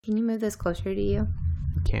Can you move this closer to you?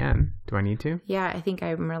 Can. Do I need to? Yeah, I think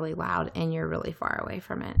I'm really loud and you're really far away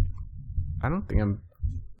from it. I don't think I'm...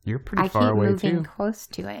 You're pretty far away, too. I keep moving close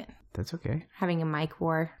to it. That's okay. Having a mic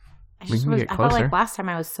war. We can get closer. I felt like last time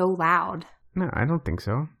I was so loud. No, I don't think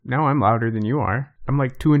so. Now I'm louder than you are. I'm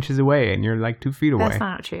like 2 inches away and you're like 2 feet away. That's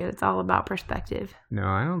not true. It's all about perspective. No,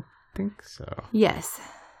 I don't think so. Yes.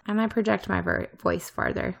 And I project my voice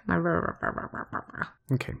farther.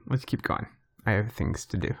 Okay, let's keep going. I have things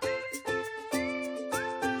to do.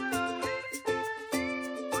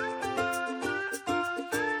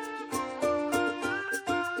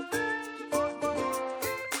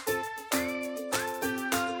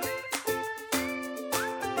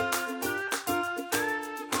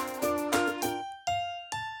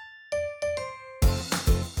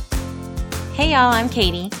 Hey y'all, I'm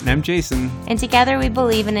Katie. And I'm Jason. And together we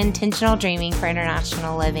believe in intentional dreaming for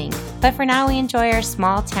international living. But for now we enjoy our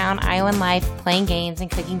small town Iowan life, playing games and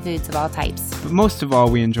cooking foods of all types. But most of all,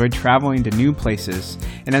 we enjoy traveling to new places.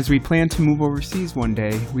 And as we plan to move overseas one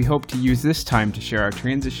day, we hope to use this time to share our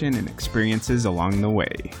transition and experiences along the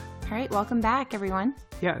way. All right, welcome back everyone.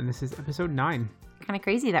 Yeah, this is episode 9. Kind of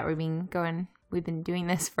crazy that we've been doing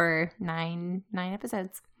this for nine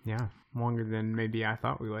episodes. Yeah, longer than maybe I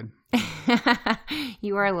thought we would.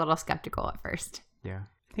 You were a little skeptical at first. Yeah.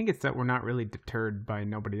 I think it's that we're not really deterred by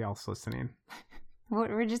nobody else listening.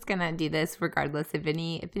 We're just going to do this regardless if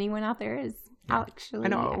anyone out there is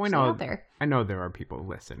actually out there. I know there are people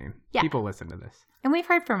listening. Yeah. People listen to this. And we've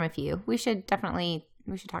heard from a few. We should talk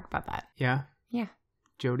about that. Yeah? Yeah.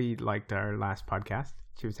 Jody liked our last podcast.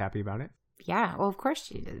 She was happy about it. Yeah. Well, of course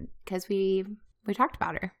she did, because we talked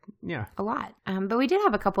about her. Yeah. A lot. But we did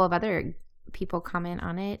have a couple of other people comment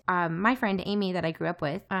on it. My friend Amy that I grew up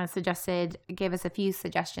with gave us a few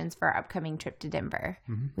suggestions for our upcoming trip to Denver.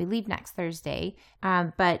 Mm-hmm. We leave next Thursday.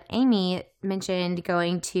 But Amy mentioned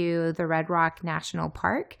going to the Red Rock National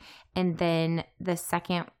Park. And then the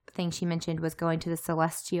second thing she mentioned was going to the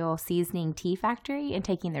Celestial Seasoning Tea Factory and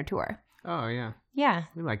taking their tour. Oh, yeah. Yeah.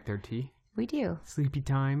 We like their tea. We do. Sleepy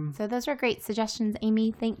time. So those are great suggestions,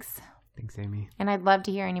 Amy. Thanks. Thanks, Amy. And I'd love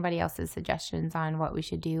to hear anybody else's suggestions on what we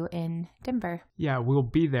should do in Denver. Yeah, we'll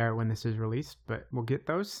be there when this is released, but we'll get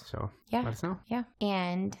those, so let us know. Yeah.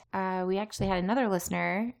 And we actually had another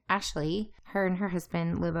listener, Ashley. Her and her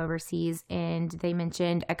husband live overseas, and they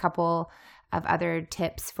mentioned a couple of other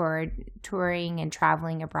tips for touring and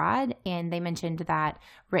traveling abroad. And they mentioned that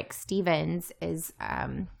Rick Stevens is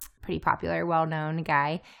pretty popular, well-known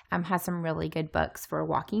guy, has some really good books for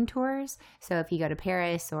walking tours. So if you go to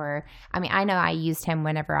Paris I know I used him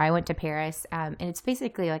whenever I went to Paris, and it's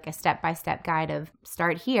basically like a step-by-step guide of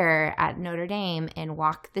start here at Notre Dame and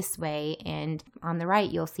walk this way, and on the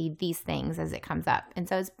right you'll see these things as it comes up. And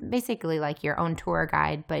so it's basically like your own tour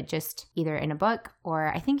guide, but just either in a book, or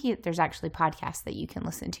I think there's actually podcasts that you can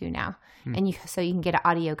listen to now. And so you can get an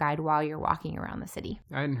audio guide while you're walking around the city.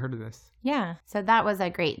 I hadn't heard of this. Yeah. So that was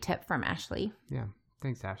a great tip from Ashley. Yeah.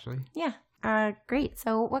 Thanks, Ashley. Yeah. Great.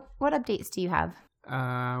 So what updates do you have?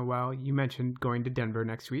 Well, you mentioned going to Denver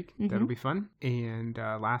next week. Mm-hmm. That'll be fun. And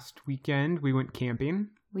last weekend we went camping.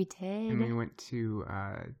 We did. And we went to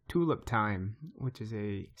Tulip Time, which is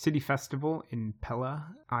a city festival in Pella,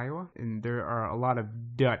 Iowa. And there are a lot of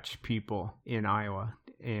Dutch people in Iowa,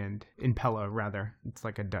 and in Pella, rather. It's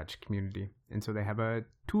like a Dutch community. And so they have a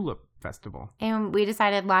tulip festival. And we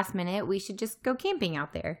decided last minute we should just go camping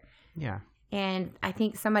out there. Yeah. And I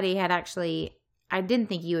think somebody had actually, I didn't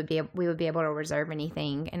think we would be able to reserve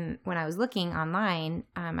anything. And when I was looking online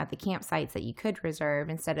at the campsites that you could reserve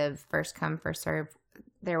instead of first come, first serve,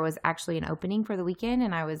 there was actually an opening for the weekend,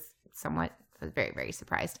 and I was very, very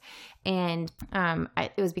surprised. And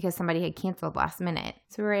it was because somebody had canceled last minute.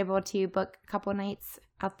 So we were able to book a couple nights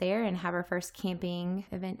out there and have our first camping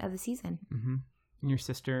event of the season. Mm-hmm. And your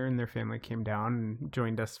sister and their family came down and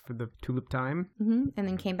joined us for the Tulip Time. Mm-hmm. And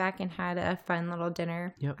then came back and had a fun little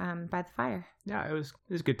dinner by the fire. Yeah, it was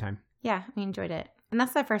a good time. Yeah, we enjoyed it. And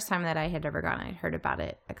that's the first time that I had ever gone. I'd heard about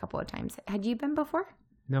it a couple of times. Had you been before?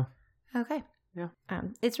 No. Okay. Yeah.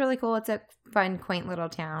 It's really cool. It's a fun, quaint little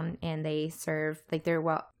town, and they serve, like, they're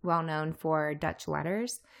well known for Dutch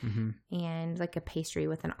letters and like a pastry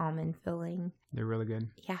with an almond filling. They're really good.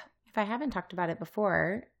 Yeah. If I haven't talked about it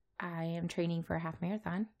before, I am training for a half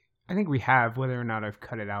marathon. I think we have, whether or not I've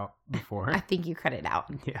cut it out before. I think you cut it out.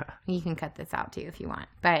 Yeah. You can cut this out too if you want.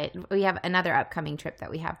 But we have another upcoming trip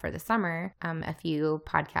that we have for the summer. A few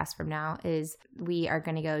podcasts from now is we are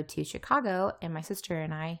going to go to Chicago, and my sister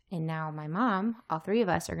and I, and now my mom, all three of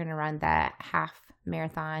us are going to run the half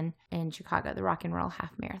marathon in Chicago, the Rock and Roll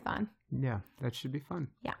Half Marathon. Yeah, that should be fun.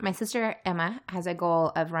 Yeah. My sister Emma has a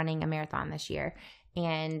goal of running a marathon this year.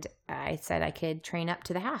 And I said I could train up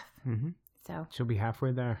to the half. Mm-hmm. So she'll be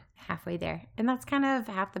halfway there. Halfway there. And that's kind of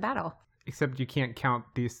half the battle. Except you can't count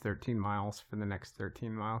these 13 miles for the next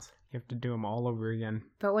 13 miles. You have to do them all over again.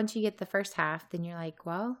 But once you get the first half, then you're like,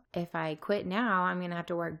 well, if I quit now, I'm going to have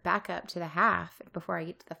to work back up to the half before I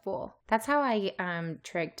get to the full. That's how I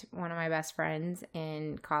tricked one of my best friends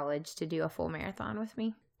in college to do a full marathon with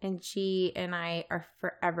me. And she and I are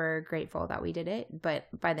forever grateful that we did it. But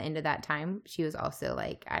by the end of that time, she was also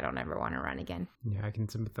like, I don't ever want to run again. Yeah, I can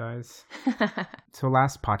sympathize. So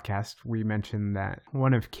last podcast, we mentioned that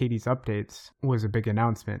one of Katie's updates was a big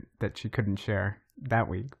announcement that she couldn't share that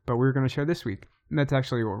week, but we were going to share this week. And that's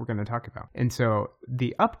actually what we're going to talk about. And so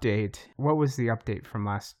the update, what was the update from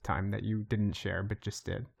last time that you didn't share but just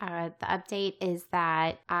did? The update is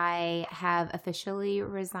that I have officially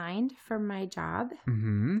resigned from my job.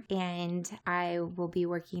 Mm-hmm. And I will be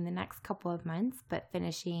working the next couple of months, but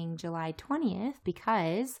finishing July 20th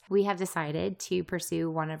because we have decided to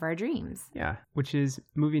pursue one of our dreams. Yeah, which is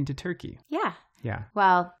moving to Turkey. Yeah. Yeah.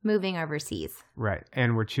 Well, moving overseas. Right.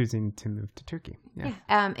 And we're choosing to move to Turkey.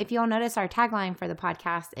 Yeah. If you'll notice, our tagline for the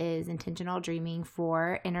podcast is intentional dreaming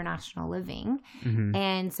for international living. Mm-hmm.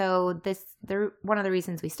 And so one of the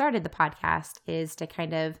reasons we started the podcast is to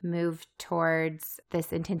kind of move towards this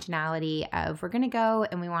intentionality of we're going to go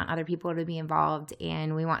and we want other people to be involved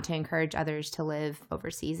and we want to encourage others to live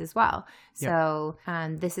overseas as well. Yep. So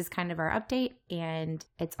this is kind of our update, and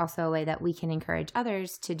it's also a way that we can encourage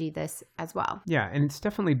others to do this as well. Yeah, and it's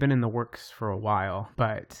definitely been in the works for a while,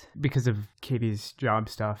 but because of Katie's job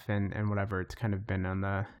stuff and whatever, it's kind of been on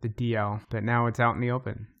the DL, but now it's out in the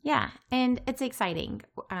open. Yeah, and it's exciting.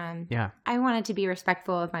 I wanted to be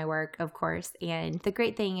respectful of my work, of course, and the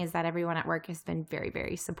great thing is that everyone at work has been very,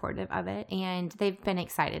 very supportive of it, and they've been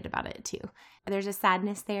excited about it too. There's a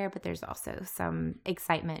sadness there, but there's also some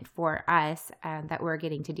excitement for us that we're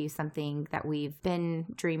getting to do something that we've been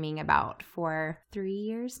dreaming about for 3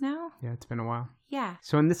 years now. Yeah, it's been a while. Yeah.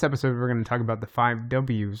 So in this episode, we're going to talk about the 5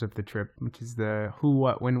 W's of the trip, which is the who,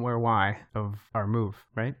 what, when, where, why of our move,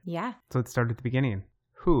 right? Yeah. So let's start at the beginning.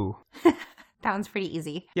 Who? That one's pretty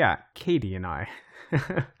easy. Yeah, Katie and I.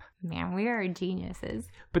 Man, we are geniuses.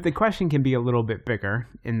 But the question can be a little bit bigger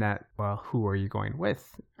in that, well, who are you going with?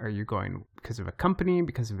 Are you going because of a company,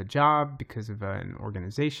 because of a job, because of an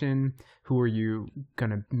organization? Who are you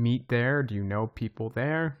going to meet there? Do you know people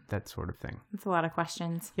there? That sort of thing. That's a lot of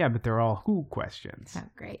questions. Yeah, but they're all who questions. Oh,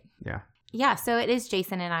 great. Yeah. Yeah, so it is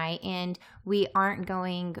Jason and I, and we aren't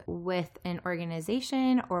going with an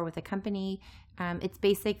organization or with a company. It's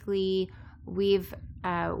basically we've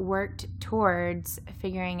worked towards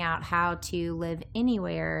figuring out how to live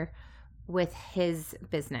anywhere with his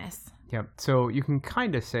business. Yep. So you can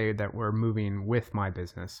kind of say that we're moving with my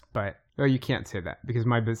business, but you can't say that because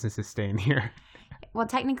my business is staying here. Well,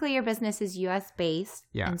 technically your business is U.S. based,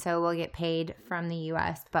 and so we'll get paid from the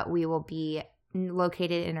U.S., but we will be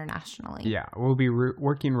located internationally. Yeah, we'll be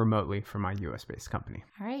working remotely for my US-based company.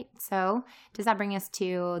 All right. So does that bring us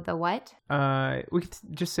to the what? We could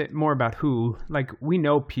just say more about who. Like, we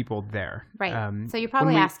know people there. Right. So you're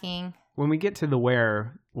probably asking. When we get to the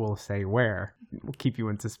where, we'll say where. We'll keep you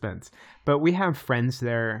in suspense. But we have friends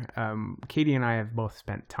there. Katie and I have both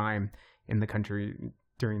spent time in the country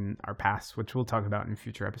during our past, which we'll talk about in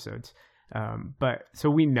future episodes. But so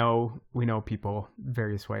we know people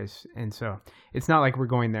various ways. And so it's not like we're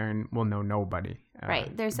going there and we'll know nobody.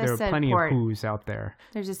 Right. There are plenty of who's out there.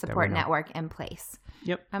 There's a support network in place.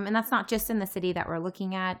 Yep. And that's not just in the city that we're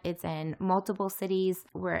looking at. It's in multiple cities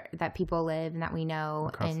that people live and that we know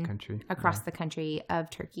across the country. Across the country of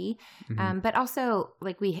Turkey. Mm-hmm. But also,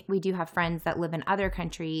 like we do have friends that live in other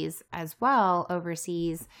countries as well,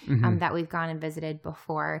 overseas, that we've gone and visited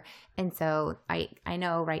before. And so I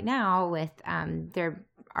know right now with there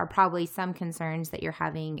are probably some concerns that you're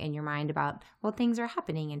having in your mind about, well, things are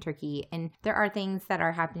happening in Turkey and there are things that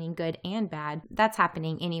are happening good and bad. That's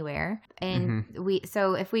happening anywhere. And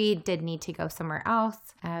so if we did need to go somewhere else,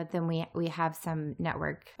 then we have some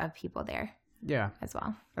network of people there. Yeah. As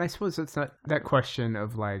well. And I suppose it's not that question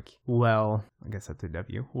of like, well, I guess that's a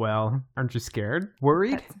W. Well, aren't you scared?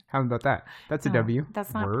 Worried? How about that? That's a W.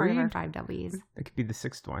 That's not Worried? part of our 5 Ws. That could be the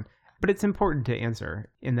 6th one. But it's important to answer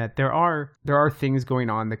in that there are things going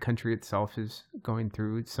on. The country itself is going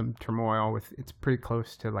through some turmoil it's pretty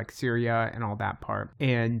close to like Syria and all that part.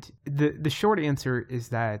 And the short answer is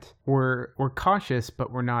that we're cautious,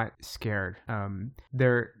 but we're not scared.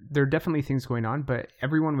 There are definitely things going on, but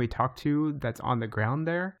everyone we talk to that's on the ground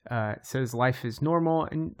there says life is normal,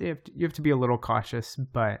 and you have to be a little cautious,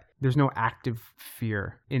 but there's no active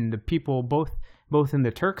fear in the people, both both in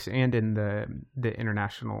the Turks and in the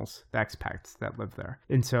internationals, the expats that live there.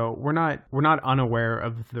 And so we're not unaware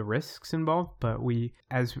of the risks involved, but we,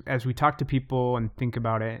 as we talk to people and think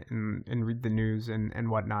about it and read the news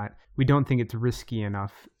and whatnot, we don't think it's risky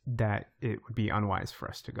enough that it would be unwise for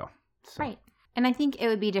us to go. So. Right. And I think it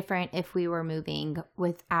would be different if we were moving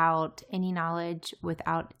without any knowledge,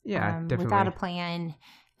 without a plan,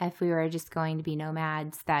 if we were just going to be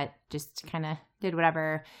nomads that just kind of did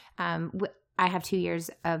whatever. I have 2 years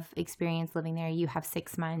of experience living there. You have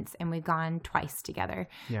 6 months, and we've gone twice together.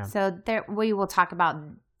 Yeah. So we will talk about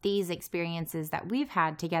these experiences that we've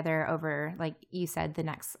had together over, like you said, the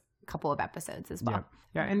next couple of episodes as well.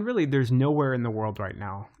 Yeah, and really there's nowhere in the world right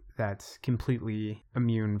now that's completely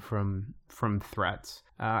immune from threats.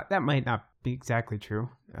 That might not be exactly true.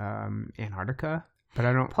 Antarctica, but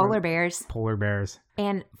I don't. Polar bears.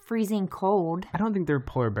 And freezing cold. I don't think there are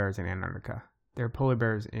polar bears in Antarctica. There are polar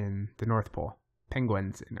bears in the North Pole.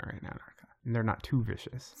 Penguins are in Antarctica, and they're not too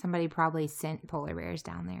vicious. Somebody probably sent polar bears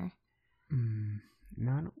down there.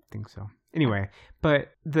 No, I don't think so. Anyway,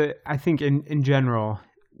 but I think in general,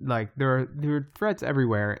 like there are threats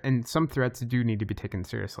everywhere, and some threats do need to be taken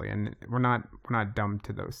seriously, and we're not dumb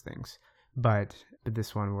to those things. But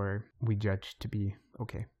this one we judge to be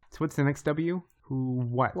okay. So what's the next W?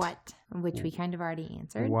 What? Which we kind of already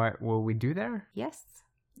answered. What will we do there? Yes.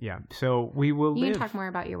 Yeah. So we will live. You can talk more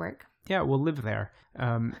about your work. Yeah, we'll live there.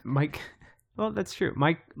 Mike. Well, that's true.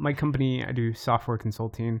 My company, I do software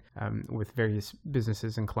consulting with various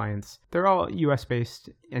businesses and clients. They're all U.S. based,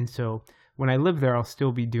 and so when I live there, I'll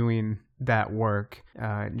still be doing that work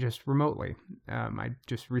just remotely. I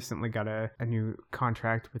just recently got a new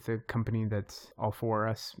contract with a company that's all for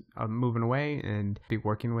us moving away and be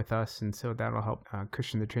working with us, and so that'll help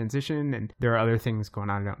cushion the transition. And there are other things going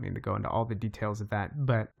on. I don't need to go into all the details of that,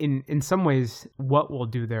 but in some ways, what we'll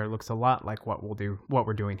do there looks a lot like what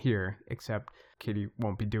we're doing here, except Katie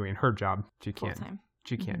won't be doing her job. She can't. Full-time.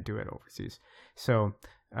 She can't do it overseas. So,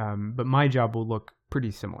 but my job will look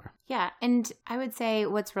pretty similar. Yeah. And I would say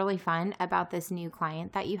what's really fun about this new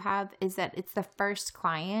client that you have is that it's the first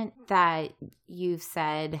client that you've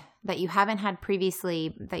said that you haven't had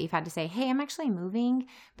previously, that you've had to say, hey, I'm actually moving.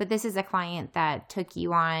 But this is a client that took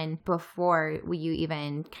you on before you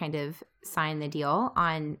even kind of signed the deal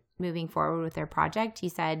on moving forward with their project. You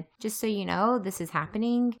said, just so you know, this is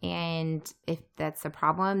happening, and if that's a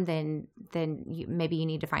problem, then maybe you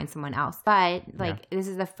need to find someone else. But this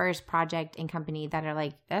is the first project and company that are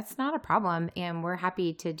like, that's not a problem, and we're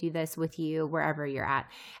happy to do this with you wherever you're at.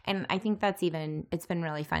 And I think it's been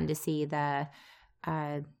really fun to see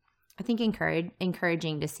I think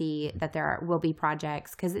encouraging to see that there will be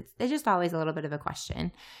projects, because it's just always a little bit of a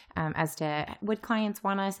question as to would clients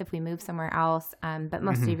want us if we move somewhere else. But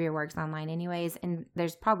most of your work's online anyways, and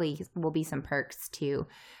there's probably will be some perks to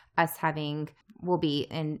us we'll be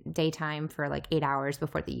in daytime for like 8 hours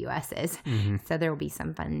before the U.S. is. So there will be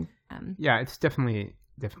some fun. Yeah, it's definitely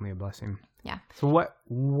a blessing. Yeah. So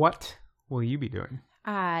what will you be doing?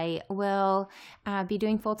 I will be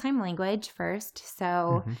doing full-time language first.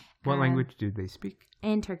 So what language do they speak?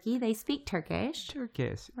 In Turkey, they speak Turkish.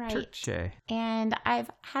 Right. Turkish. And I've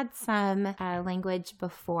had some language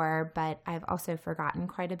before, but I've also forgotten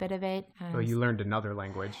quite a bit of it. You learned another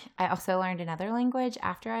language. I also learned another language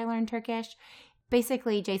after I learned Turkish.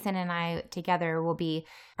 Basically, Jason and I together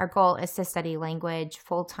our goal is to study language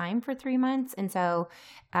full time for 3 months. And so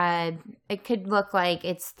it could look like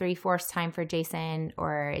it's 3/4 time for Jason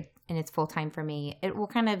and it's full time for me. It will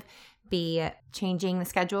kind of be changing the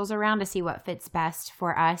schedules around to see what fits best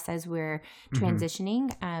for us as we're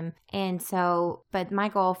transitioning. And so, but my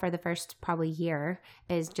goal for the first probably year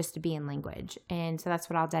is just to be in language. And so that's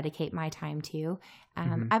what I'll dedicate my time to.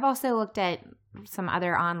 I've also looked at some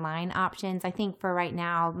other online options. I think for right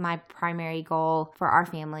now, my primary goal for our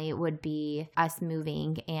family would be us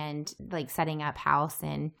moving and like setting up house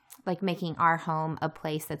and like making our home a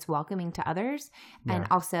place that's welcoming to others and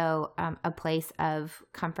also a place of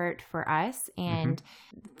comfort for us and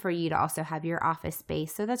for you to also have your office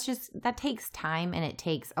space. So that takes time, and it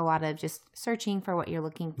takes a lot of just searching for what you're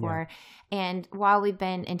looking for. Yeah. And while we've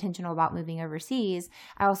been intentional about moving overseas,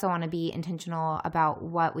 I also want to be intentional about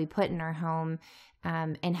what we put in our home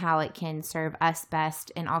and how it can serve us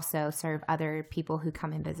best and also serve other people who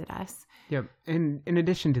come and visit us. Yep. And in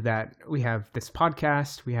addition to that, we have this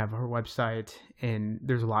podcast, we have our website, and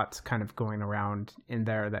there's lots kind of going around in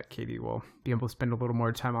there that Katie will be able to spend a little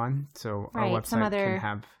more time on. So our website some other can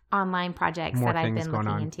have online projects that I've been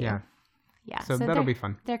looking into. Yeah. Yeah. So that'll be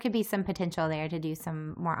fun. There could be some potential there to do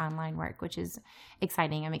some more online work, which is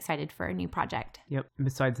exciting. I'm excited for a new project. Yep.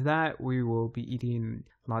 Besides that, we will be eating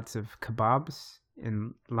lots of kebabs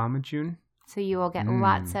in Lahmacun. So you will get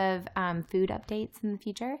lots of food updates in the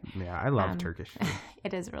future. Yeah, I love Turkish food.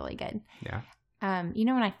 It is really good. Yeah. When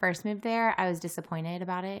I first moved there, I was disappointed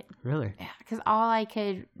about it. Really? Yeah, because all I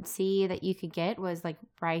could see that you could get was like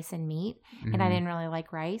rice and meat, and I didn't really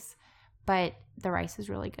like rice. But the rice is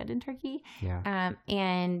really good in Turkey. Yeah.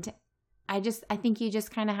 And I think you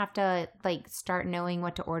just kind of have to like start knowing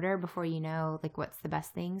what to order before you know like what's the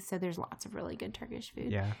best things. So there's lots of really good Turkish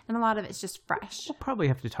food. Yeah. And a lot of it's just fresh. We'll probably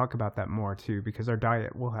have to talk about that more too, because our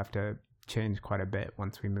diet will have to change quite a bit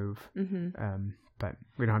once we move. But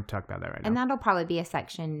we don't have to talk about that right now. And that'll probably be a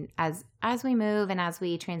section as we move and as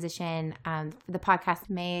we transition. The podcast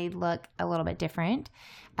may look a little bit different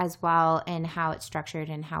as well in how it's structured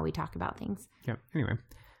and how we talk about things. Yep. Anyway,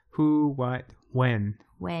 who, what, when?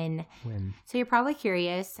 When. So you're probably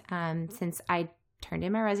curious, since I turned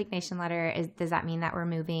in my resignation letter, does that mean that we're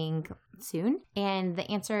moving soon? And the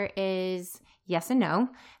answer is yes and no.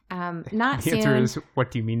 Not soon. The answer is,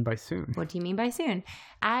 what do you mean by soon? What do you mean by soon?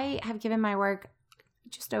 I have given my work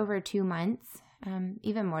just over 2 months,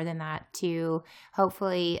 even more than that, to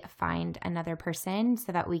hopefully find another person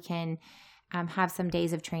so that we can have some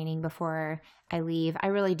days of training before I leave. I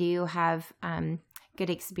really do have good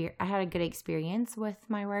experience. I had a good experience with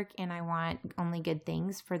my work, and I want only good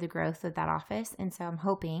things for the growth of that office. And so I'm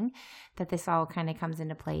hoping that this all kind of comes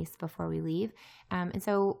into place before we leave. And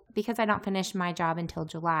so because I don't finish my job until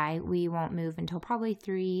July, we won't move until probably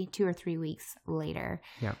 2 or 3 weeks later.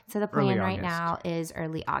 Yep. So the plan right now is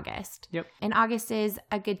early August. Yep. And August is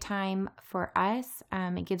a good time for us.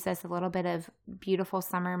 It gives us a little bit of beautiful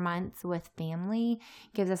summer months with family.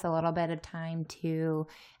 It gives us a little bit of time to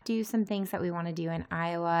do some things that we want to do in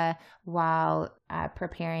Iowa while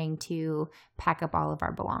preparing to pack up all of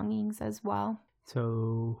our belongings as well.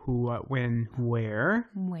 So who, what, when, where?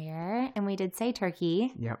 Where? And we did say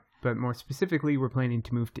Turkey. Yep. But more specifically, we're planning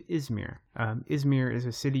to move to Izmir. Izmir is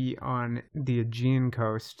a city on the Aegean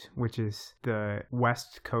coast, which is the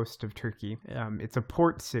west coast of Turkey. It's a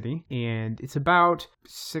port city, and it's about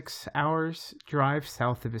 6 hours drive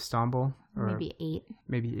south of Istanbul. Or maybe 8.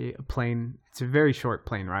 Maybe a plane. It's a very short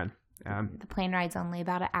plane ride. The plane ride's only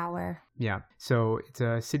about an hour. Yeah. So it's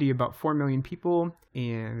a city of about 4 million people.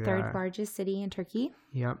 And third largest city in Turkey.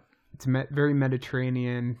 Yep. It's a very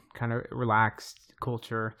Mediterranean, kind of relaxed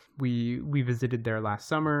culture. We visited there last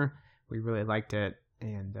summer. We really liked it,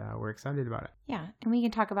 and we're excited about it. Yeah, and we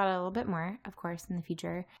can talk about it a little bit more, of course, in the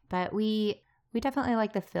future. But we definitely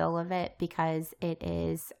like the feel of it because it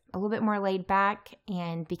is a little bit more laid back,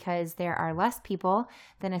 and because there are less people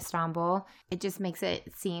than Istanbul, it just makes it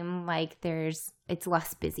seem like it's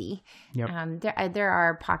less busy. Yep. There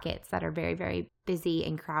are pockets that are very, very busy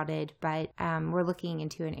and crowded, but we're looking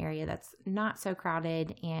into an area that's not so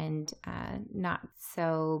crowded and not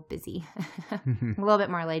so busy. A little bit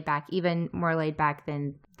more laid back, even more laid back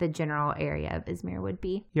than the general area of Izmir would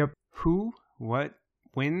be. Yep. Who, what,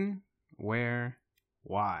 when, where,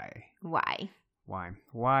 why?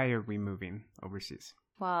 Why are we moving overseas?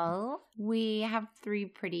 Well, we have 3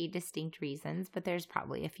 pretty distinct reasons, but there's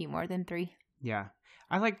probably a few more than 3. Yeah.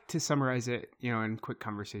 I like to summarize it, in quick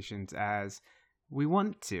conversations as we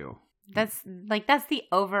want to. That's the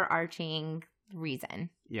overarching reason.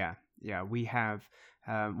 Yeah. We have,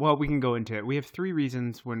 we can go into it. We have 3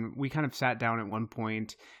 reasons when we kind of sat down at one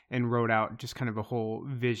point and wrote out just kind of a whole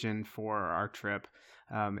vision for our trip.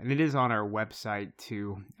 And it is on our website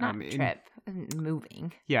too.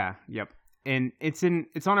 Moving. Yeah. Yep. And it's on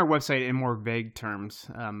our website in more vague terms.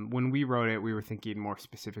 When we wrote it, we were thinking more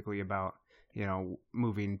specifically about,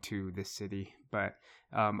 moving to this city. But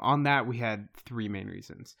on that, we had 3 main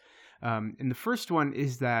reasons. And the first one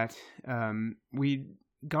is that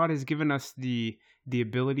God has given us the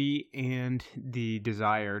ability and the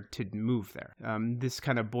desire to move there. This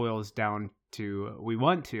kind of boils down to we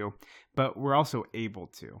want to, but we're also able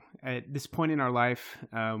to. At this point in our life,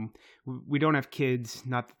 we don't have kids.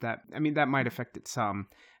 Not that might affect it some,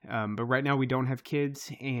 but right now we don't have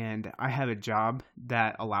kids, and I have a job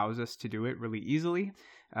that allows us to do it really easily.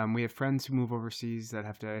 We have friends who move overseas that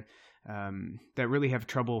have to that really have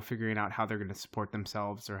trouble figuring out how they're going to support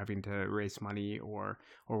themselves or having to raise money or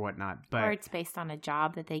whatnot. Or it's based on a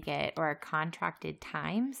job that they get or a contracted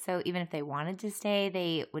time. So even if they wanted to stay,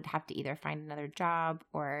 they would have to either find another job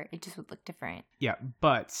or it just would look different. Yeah,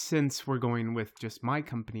 but since we're going with just my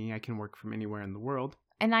company, I can work from anywhere in the world.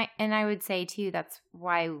 And I would say too, that's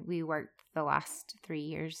why we worked the last 3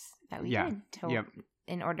 years that we did. Yep.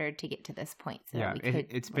 in order to get to this point. So Yeah, that we could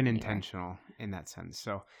it's live been anywhere. intentional in that sense.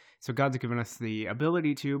 So God's given us the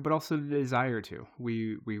ability to, but also the desire to.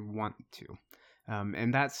 We want to,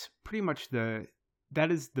 and that's pretty much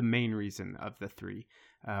that is the main reason of the three.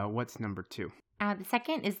 What's number two? The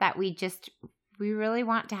second is that we really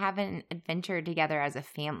want to have an adventure together as a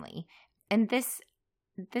family. And this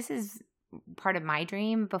is part of my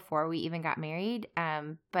dream before we even got married,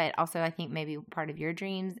 but also I think maybe part of your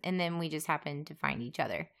dreams. And then we just happened to find each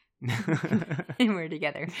other and we're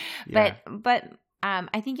together. Yeah. But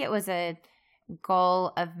I think it was a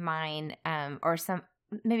goal of mine, or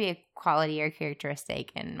maybe a quality or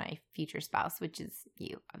characteristic in my future spouse, which is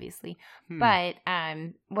you, obviously. But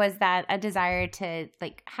was that a desire to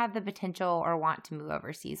like have the potential or want to move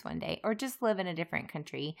overseas one day, or just live in a different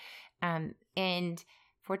country. And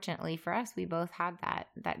fortunately for us, we both had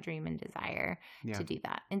that dream and desire to do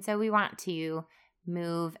that. And so we want to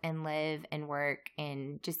move and live and work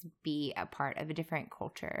and just be a part of a different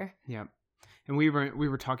culture. Yeah. And we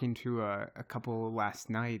were talking to a couple last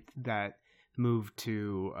night that moved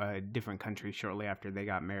to a different country shortly after they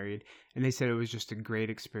got married, and they said it was just a great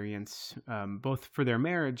experience, both for their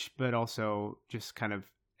marriage, but also just kind of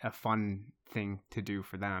a fun thing to do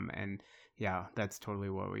for them. And yeah, that's totally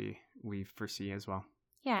what we foresee as well.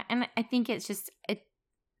 Yeah, and I think it's just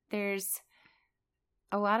there's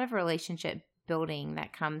a lot of relationship building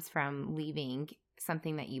that comes from leaving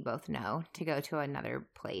something that you both know to go to another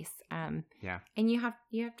place. Yeah. And you have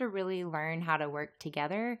to really learn how to work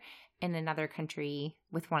together in another country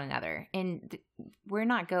with one another. And we're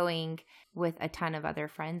not going with a ton of other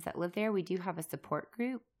friends that live there. We do have a support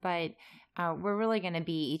group, but we're really going to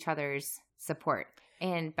be each other's support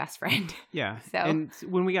and best friend. Yeah. So, and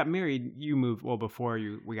when we got married, you moved, well, before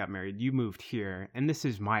we got married, you moved here, and this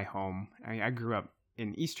is my home. I grew up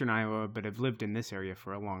in eastern Iowa, but have lived in this area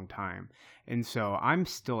for a long time. And so I'm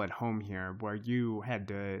still at home here, where you had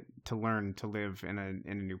to learn to live in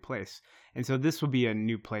a new place. And so this will be a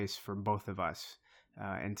new place for both of us.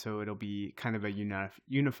 And so it'll be kind of a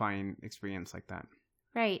unifying experience like that.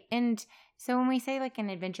 Right. And so when we say like an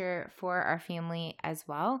adventure for our family as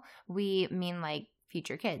well, we mean like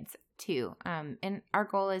future kids too. And our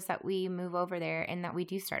goal is that we move over there and that we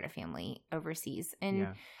do start a family overseas. And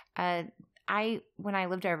when I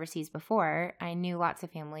lived overseas before, I knew lots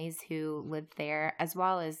of families who lived there as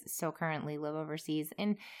well as still currently live overseas.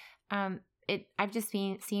 And I've just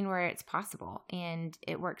seen where it's possible and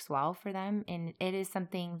it works well for them. And it is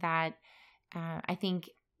something that I think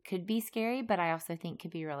could be scary, but I also think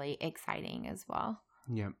could be really exciting as well.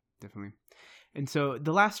 Yeah, definitely. And so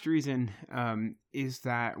the last reason is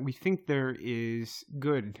that we think there is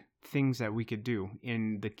good things that we could do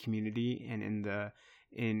in the community and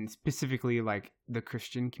in specifically like the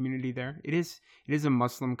Christian community there. It is a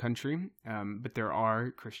Muslim country, but there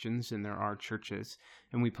are Christians and there are churches,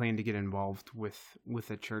 and we plan to get involved with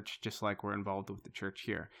a church just like we're involved with the church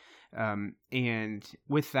here. And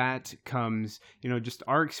with that comes, just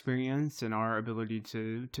our experience and our ability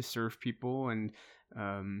to serve people, and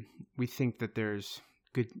we think that there's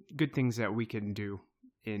good things that we can do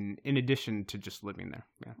in addition to just living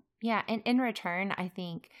there. Yeah, and in return, I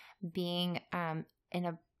think being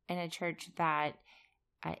in a church that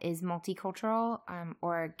is multicultural,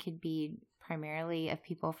 or could be primarily of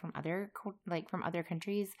people from other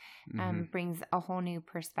countries, brings a whole new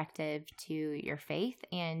perspective to your faith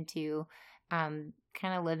and to kind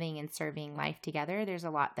of living and serving life together. There's a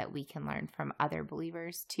lot that we can learn from other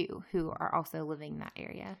believers too, who are also living in that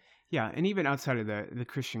area. Yeah, and even outside of the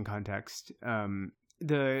Christian context,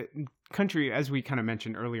 the country, as we kind of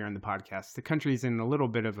mentioned earlier in the podcast, the country is in a little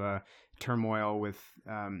bit of a turmoil with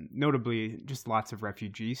notably just lots of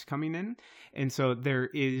refugees coming in. And so there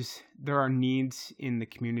are needs in the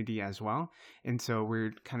community as well. And so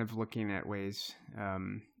we're kind of looking at ways,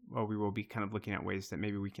 we will be kind of looking at ways that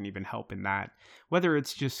maybe we can even help in that, whether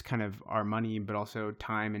it's just kind of our money, but also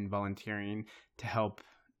time and volunteering to help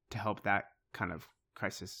that kind of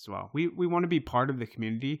crisis as well. We want to be part of the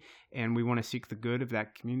community, and we want to seek the good of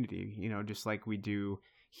that community, just like we do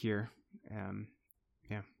here.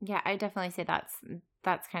 Yeah, I definitely say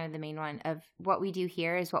that's kind of the main one of what we do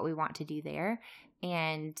here is what we want to do there,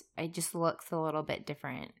 and it just looks a little bit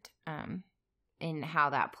different in how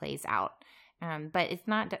that plays out. But it's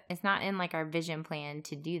not in like our vision plan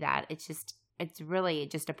to do that. It's really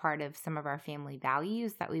just a part of some of our family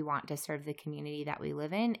values that we want to serve the community that we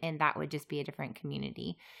live in, and that would just be a different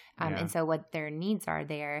community. And so what their needs are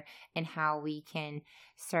there and how we can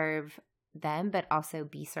serve them, but also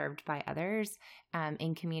be served by others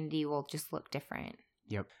in community will just look different.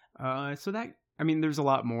 Yep. So that I mean, there's a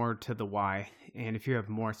lot more to the why, and if you have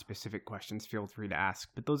more specific questions, feel free to ask.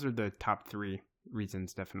 But those are the top 3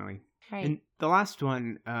 reasons, definitely. Right. And the last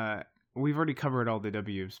one, we've already covered all the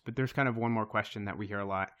W's, but there's kind of one more question that we hear a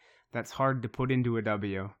lot that's hard to put into a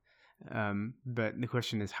W. But the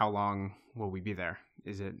question is, how long will we be there?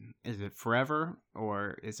 Is it forever,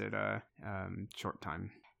 or is it a short time?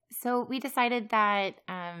 So we decided that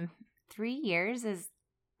 3 years is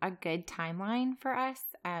a good timeline for us.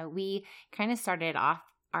 We kind of started off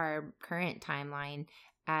our current timeline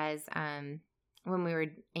as when we were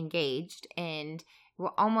engaged, and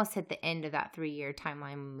we'll almost hit the end of that 3-year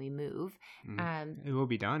timeline when we move. It will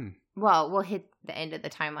be done. Well, we'll hit the end of the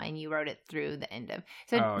timeline. You wrote it through the end of.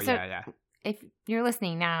 Yeah. If you're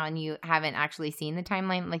listening now and you haven't actually seen the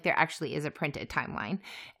timeline, like there actually is a printed timeline,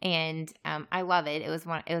 and I love it. It was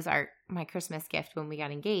my Christmas gift when we got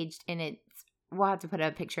engaged, and we'll have to put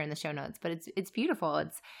a picture in the show notes, but it's beautiful.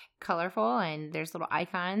 It's colorful, and there's little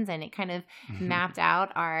icons, and it kind of mapped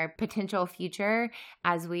out our potential future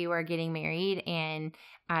as we were getting married and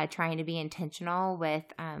trying to be intentional with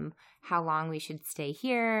how long we should stay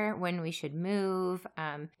here, when we should move.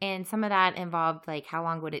 And some of that involved like how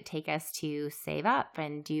long would it take us to save up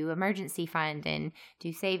and do emergency fund and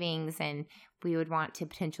do savings, and we would want to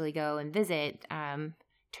potentially go and visit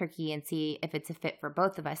Turkey and see if it's a fit for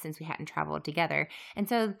both of us since we hadn't traveled together. And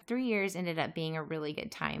so 3 years ended up being a really good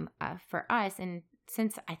time for us. And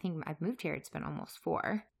since I think I've moved here, it's been almost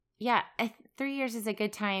 4. Yeah, 3 years is a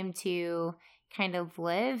good time to kind of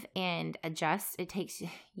live and adjust. It takes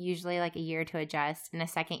usually like a year to adjust and a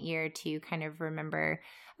second year to kind of remember,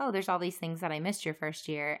 oh, there's all these things that I missed your first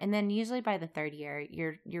year. And then usually by the 3rd year,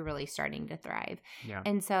 you're really starting to thrive. Yeah.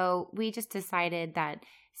 And so we just decided that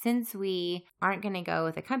since we aren't going to go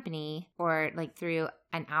with a company or like through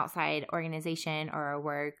an outside organization or a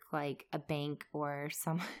work like a bank or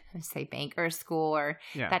bank or a school or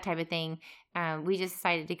that type of thing, we just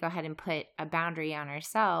decided to go ahead and put a boundary on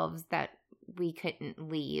ourselves that we couldn't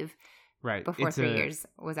leave before 3 years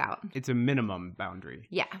was out. It's a minimum boundary.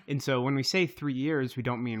 Yeah. And so when we say 3 years, we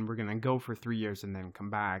don't mean we're going to go for 3 years and then come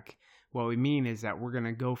back. What we mean is that we're going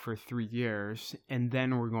to go for 3 years and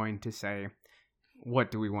then we're going to say,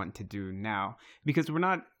 what do we want to do now? Because we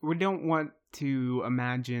don't want to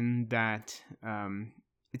imagine that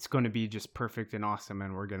it's going to be just perfect and awesome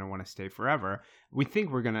and we're going to want to stay forever. We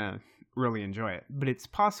think we're going to really enjoy it. But it's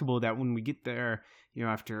possible that when we get there,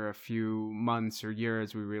 after a few months or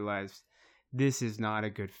years, we realize this is not a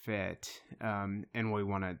good fit. And we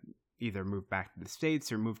want to either move back to the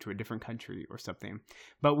States or move to a different country or something.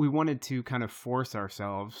 But we wanted to kind of force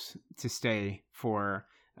ourselves to stay for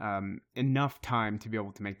enough time to be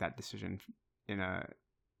able to make that decision in an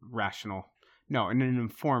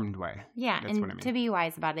informed way. Yeah, that's and what I mean. To be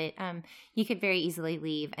wise about it, you could very easily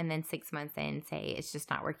leave and then 6 months in say it's just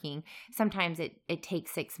not working. Sometimes it takes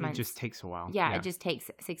 6 months. It just takes a while. Yeah, it just takes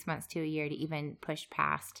 6 months to a year to even push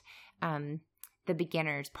past the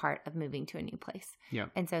beginner's part of moving to a new place. Yeah.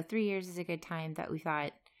 And so 3 years is a good time that we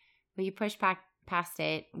thought, well, you push back past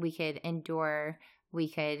it, we could endure, we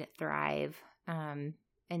could thrive,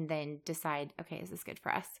 and then decide, okay, is this good for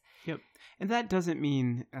us? Yep. And that doesn't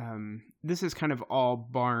mean this is kind of all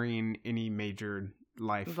barring any major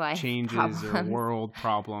life changes problems. Or world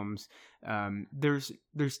problems. There's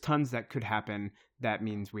tons that could happen that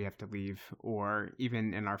means we have to leave, or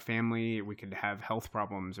even in our family, we could have health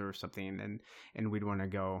problems or something, and we'd want to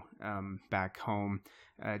go back home.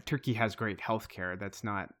 Turkey has great health care. That's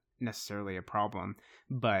not necessarily a problem,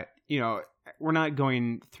 but we're not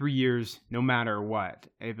going 3 years no matter what,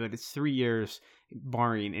 but it's 3 years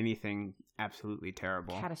barring anything absolutely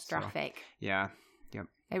terrible, catastrophic. So, yeah. Yep.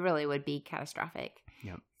 It really would be catastrophic.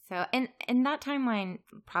 Yep. So, and that timeline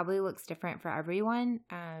probably looks different for everyone.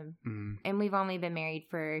 And we've only been married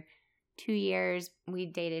for 2 years. We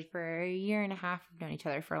dated for a year and a half. We've known each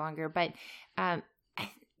other for longer, but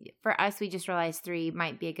for us, we just realized 3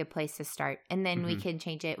 might be a good place to start, and then we can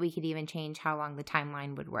change it. We could even change how long the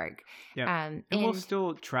timeline would work. Yeah, and we'll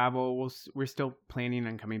still travel. We're still planning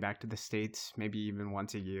on coming back to the States, maybe even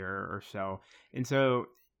once a year or so. And so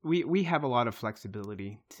we have a lot of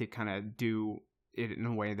flexibility to kind of do it in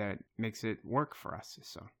a way that makes it work for us.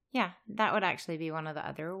 So yeah, that would actually be one of the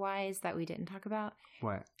other whys that we didn't talk about.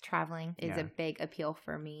 What? Traveling is a big appeal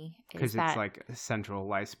for me. Because it's like a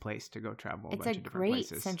centralized place to go travel. It's a great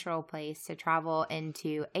central place to travel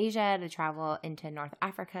into Asia, to travel into North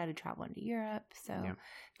Africa, to travel into Europe. So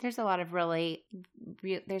there's a lot of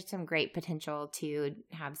there's some great potential to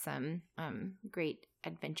have some great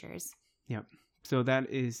adventures. Yep. So that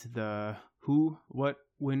is the who, what,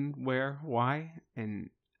 when, where, why, and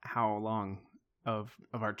how long of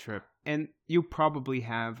our trip. And you probably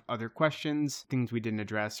have other questions, things we didn't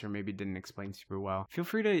address or maybe didn't explain super well. Feel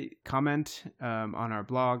free to comment on our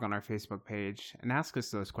blog, on our Facebook page, and ask us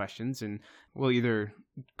those questions, and we'll either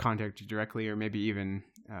contact you directly or maybe even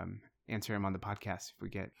answer them on the podcast if we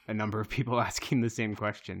get a number of people asking the same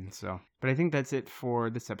question. But I think that's it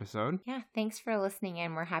for this episode. Yeah, thanks for listening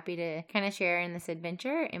in. We're happy to kind of share in this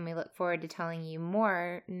adventure, and we look forward to telling you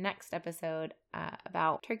more next episode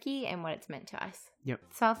about Turkey and what it's meant to us. Yep.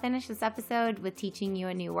 So I'll finish this episode with teaching you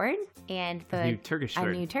a new word and a new Turkish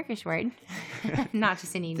word. Not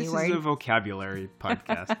just any new word. This is a vocabulary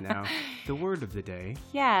podcast now. The word of the day.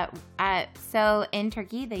 Yeah. So in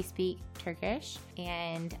Turkey, they speak Turkish,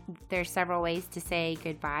 and there's several ways to say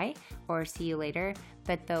goodbye or see you later.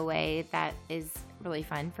 But the way that is really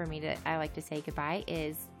fun for me I like to say goodbye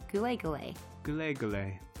is güle güle. Güle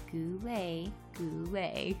güle. Güle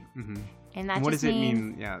güle. Mm-hmm. And that what just does it means,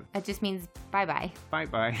 mean? Yeah. It just means bye-bye.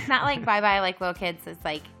 Bye-bye. Not like bye-bye like little kids. It's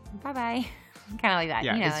like bye-bye. Kind of like that.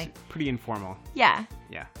 Yeah, you know, it's like, pretty informal. Yeah.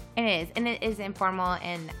 Yeah. It is. And it is informal.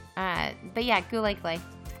 And but yeah, güle güle.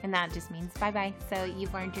 And that just means bye-bye. So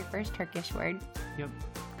you've learned your first Turkish word. Yep.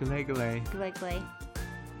 Güle güle. Güle güle.